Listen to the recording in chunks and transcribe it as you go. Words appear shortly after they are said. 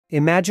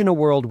Imagine a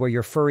world where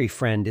your furry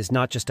friend is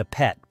not just a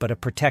pet, but a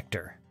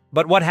protector.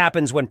 But what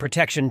happens when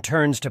protection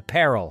turns to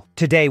peril?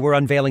 Today, we're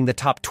unveiling the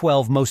top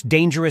 12 most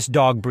dangerous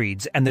dog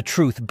breeds and the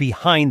truth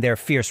behind their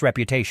fierce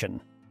reputation.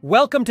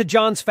 Welcome to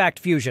John's Fact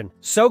Fusion.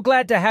 So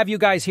glad to have you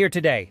guys here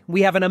today.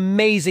 We have an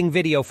amazing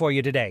video for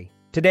you today.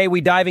 Today,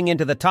 we're diving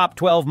into the top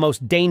 12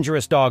 most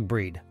dangerous dog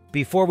breed.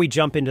 Before we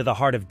jump into the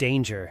heart of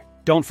danger,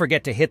 don't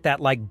forget to hit that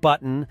like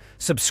button,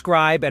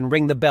 subscribe, and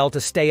ring the bell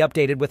to stay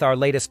updated with our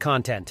latest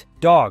content.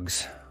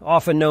 Dogs,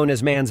 often known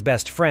as man's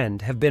best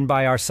friend, have been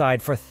by our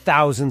side for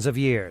thousands of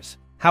years.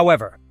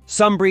 However,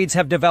 some breeds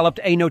have developed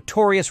a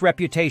notorious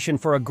reputation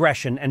for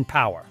aggression and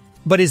power.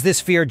 But is this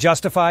fear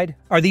justified?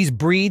 Are these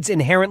breeds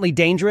inherently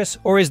dangerous,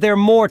 or is there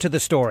more to the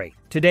story?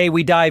 Today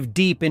we dive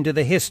deep into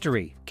the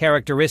history,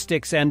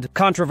 characteristics, and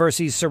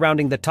controversies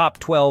surrounding the top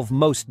 12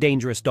 most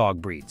dangerous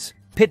dog breeds.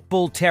 Pit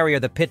Bull Terrier.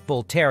 The Pit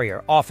Bull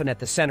Terrier, often at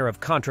the center of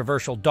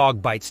controversial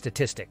dog bite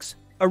statistics,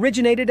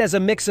 originated as a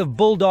mix of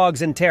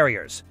bulldogs and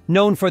terriers.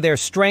 Known for their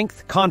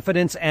strength,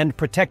 confidence, and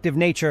protective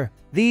nature,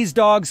 these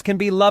dogs can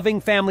be loving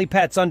family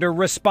pets under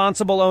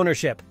responsible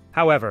ownership.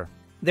 However,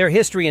 their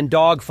history in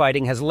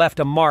dogfighting has left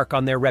a mark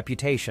on their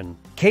reputation.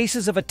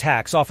 Cases of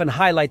attacks often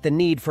highlight the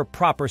need for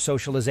proper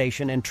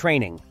socialization and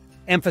training,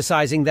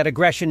 emphasizing that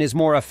aggression is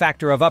more a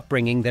factor of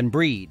upbringing than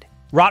breed.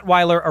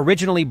 Rottweiler,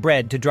 originally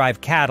bred to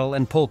drive cattle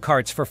and pull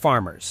carts for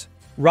farmers.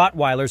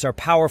 Rottweilers are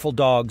powerful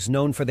dogs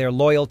known for their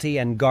loyalty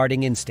and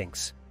guarding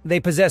instincts. They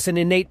possess an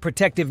innate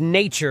protective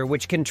nature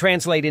which can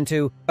translate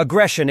into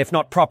aggression if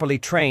not properly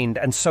trained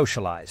and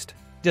socialized.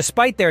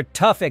 Despite their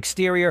tough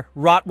exterior,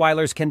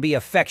 Rottweilers can be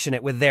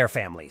affectionate with their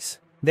families.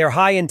 Their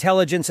high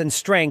intelligence and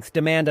strength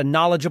demand a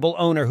knowledgeable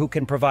owner who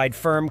can provide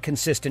firm,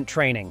 consistent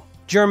training.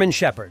 German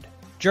Shepherd.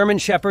 German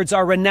Shepherds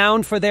are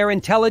renowned for their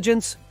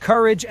intelligence,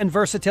 courage, and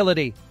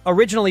versatility.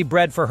 Originally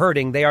bred for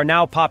herding, they are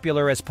now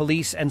popular as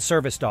police and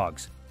service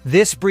dogs.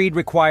 This breed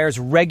requires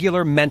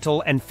regular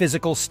mental and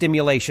physical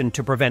stimulation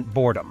to prevent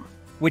boredom,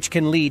 which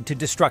can lead to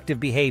destructive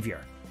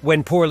behavior.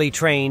 When poorly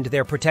trained,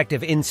 their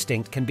protective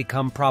instinct can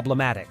become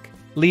problematic,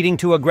 leading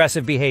to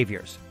aggressive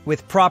behaviors.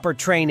 With proper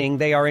training,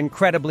 they are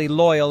incredibly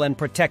loyal and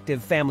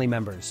protective family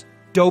members.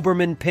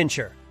 Doberman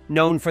Pinscher.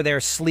 Known for their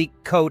sleek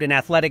coat and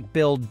athletic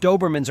build,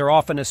 Dobermans are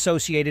often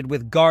associated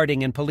with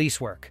guarding and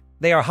police work.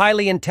 They are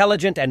highly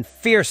intelligent and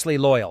fiercely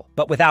loyal,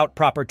 but without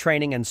proper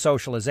training and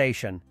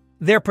socialization,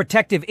 their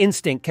protective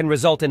instinct can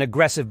result in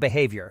aggressive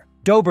behavior.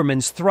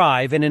 Dobermans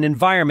thrive in an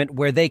environment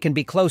where they can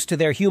be close to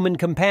their human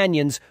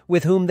companions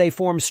with whom they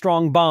form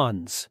strong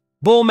bonds.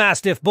 Bull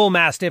Mastiff. Bull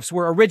Mastiffs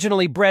were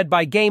originally bred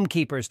by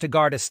gamekeepers to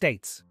guard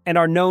estates and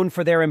are known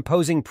for their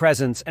imposing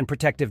presence and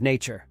protective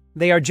nature.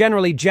 They are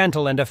generally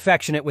gentle and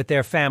affectionate with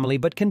their family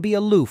but can be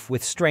aloof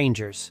with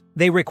strangers.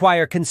 They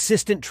require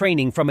consistent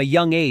training from a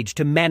young age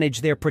to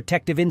manage their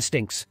protective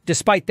instincts.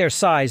 Despite their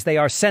size, they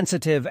are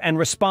sensitive and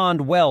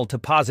respond well to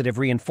positive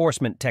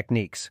reinforcement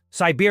techniques.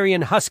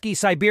 Siberian Husky.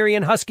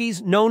 Siberian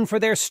Huskies, known for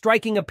their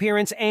striking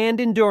appearance and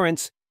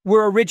endurance,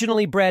 were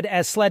originally bred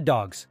as sled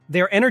dogs.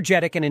 They're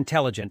energetic and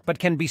intelligent but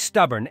can be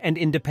stubborn and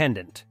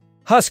independent.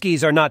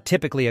 Huskies are not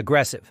typically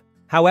aggressive.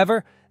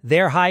 However,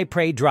 their high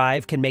prey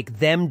drive can make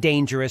them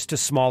dangerous to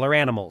smaller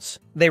animals.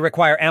 They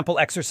require ample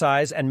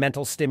exercise and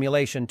mental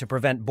stimulation to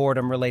prevent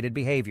boredom-related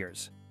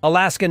behaviors.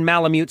 Alaskan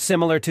Malamutes.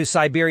 Similar to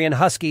Siberian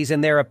Huskies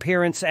in their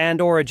appearance and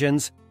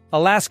origins,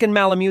 Alaskan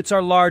Malamutes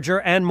are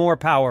larger and more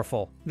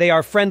powerful. They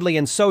are friendly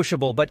and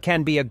sociable but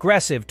can be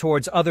aggressive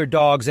towards other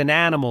dogs and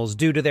animals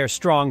due to their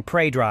strong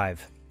prey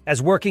drive.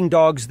 As working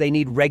dogs, they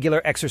need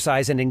regular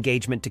exercise and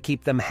engagement to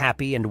keep them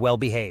happy and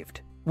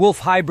well-behaved. Wolf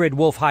Hybrid.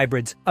 Wolf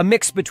hybrids, a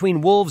mix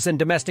between wolves and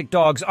domestic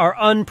dogs, are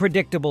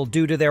unpredictable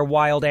due to their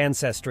wild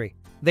ancestry.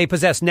 They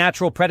possess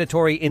natural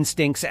predatory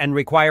instincts and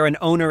require an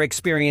owner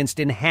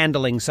experienced in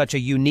handling such a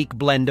unique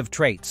blend of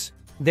traits.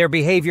 Their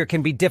behavior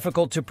can be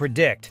difficult to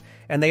predict,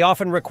 and they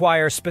often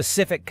require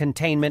specific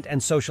containment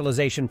and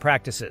socialization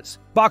practices.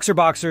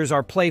 Boxers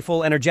are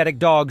playful, energetic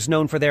dogs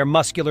known for their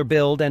muscular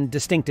build and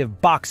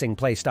distinctive boxing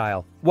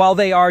playstyle. While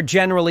they are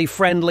generally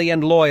friendly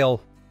and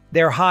loyal,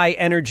 their high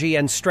energy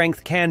and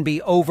strength can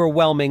be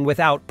overwhelming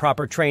without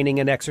proper training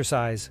and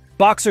exercise.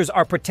 Boxers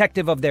are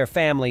protective of their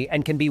family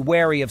and can be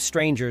wary of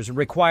strangers,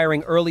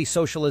 requiring early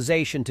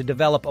socialization to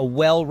develop a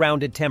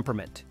well-rounded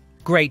temperament.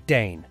 Great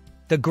Dane.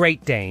 The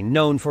Great Dane,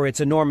 known for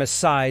its enormous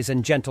size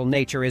and gentle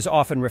nature, is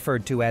often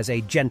referred to as a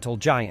gentle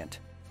giant.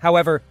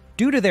 However,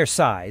 due to their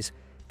size,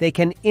 they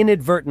can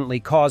inadvertently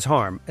cause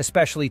harm,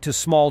 especially to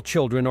small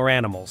children or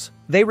animals.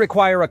 They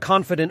require a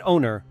confident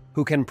owner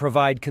who can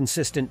provide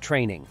consistent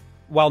training.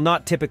 While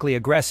not typically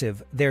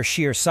aggressive, their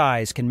sheer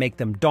size can make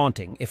them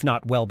daunting if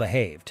not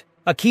well-behaved.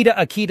 Akita.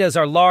 Akitas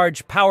are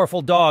large,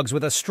 powerful dogs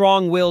with a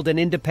strong-willed and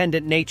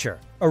independent nature.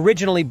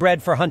 Originally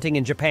bred for hunting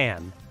in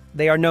Japan,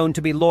 they are known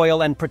to be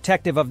loyal and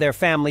protective of their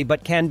family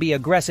but can be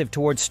aggressive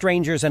towards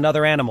strangers and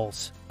other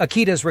animals.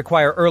 Akitas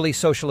require early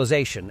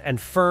socialization and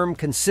firm,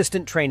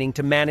 consistent training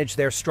to manage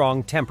their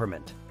strong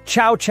temperament.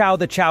 Chow Chow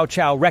the Chow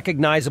Chow,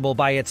 recognizable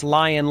by its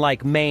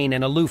lion-like mane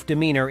and aloof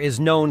demeanor, is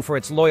known for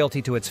its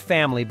loyalty to its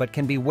family but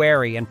can be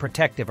wary and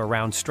protective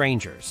around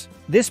strangers.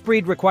 This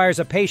breed requires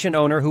a patient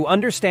owner who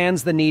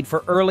understands the need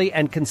for early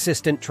and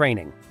consistent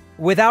training.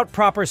 Without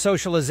proper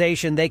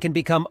socialization, they can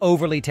become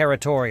overly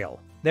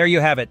territorial. There you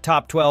have it,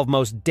 top 12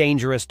 most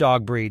dangerous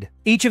dog breed.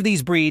 Each of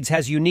these breeds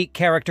has unique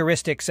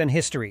characteristics and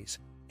histories,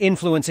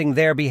 influencing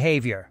their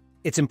behavior.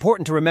 It's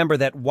important to remember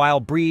that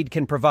while breed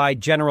can provide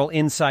general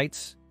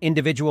insights,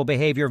 individual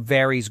behavior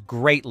varies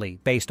greatly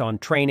based on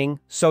training,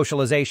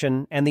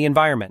 socialization, and the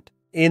environment.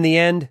 In the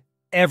end,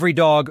 every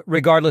dog,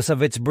 regardless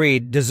of its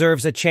breed,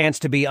 deserves a chance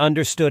to be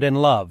understood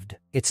and loved.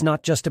 It's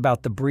not just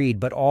about the breed,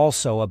 but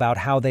also about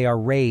how they are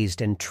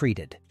raised and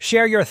treated.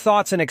 Share your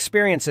thoughts and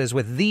experiences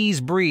with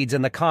these breeds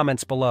in the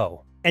comments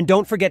below. And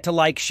don't forget to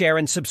like, share,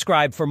 and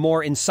subscribe for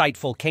more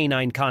insightful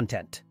canine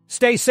content.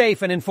 Stay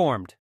safe and informed.